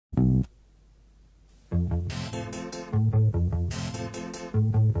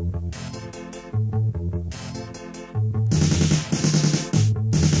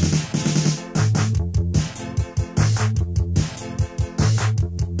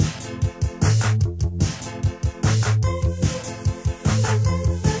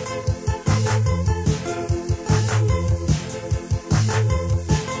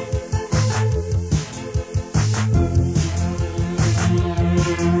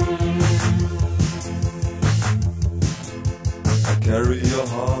carry your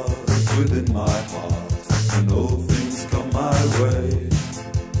heart within my heart, and all things come my way.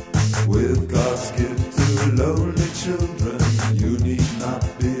 With God's gift to lonely children, you need not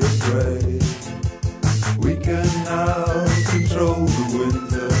be afraid. We can now control the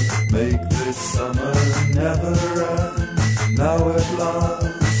winter, make this summer never end. Now at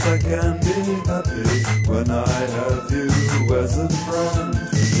last I can be happy when I have you as a friend.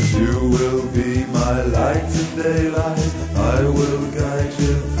 You will be my light in daylight, I will guide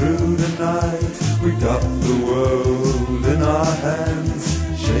you through the night. We got the world in our hands,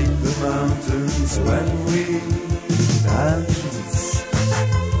 shake the mountains when we dance.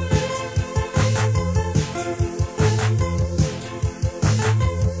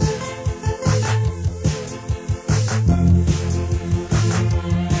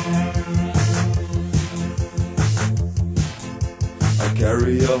 I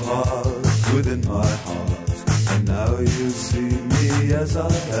carry your heart within my heart, and now you see me as I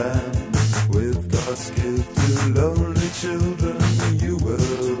am. With God's gift to lonely children, you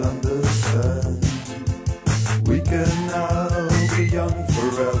will understand. We can now be young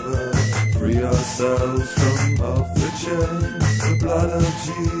forever, free ourselves from off the chain. The blood of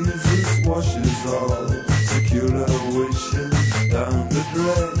Jesus washes all secular wishes down the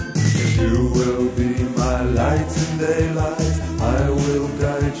drain. You will be my light in daylight, I will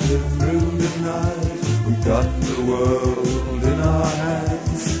guide you through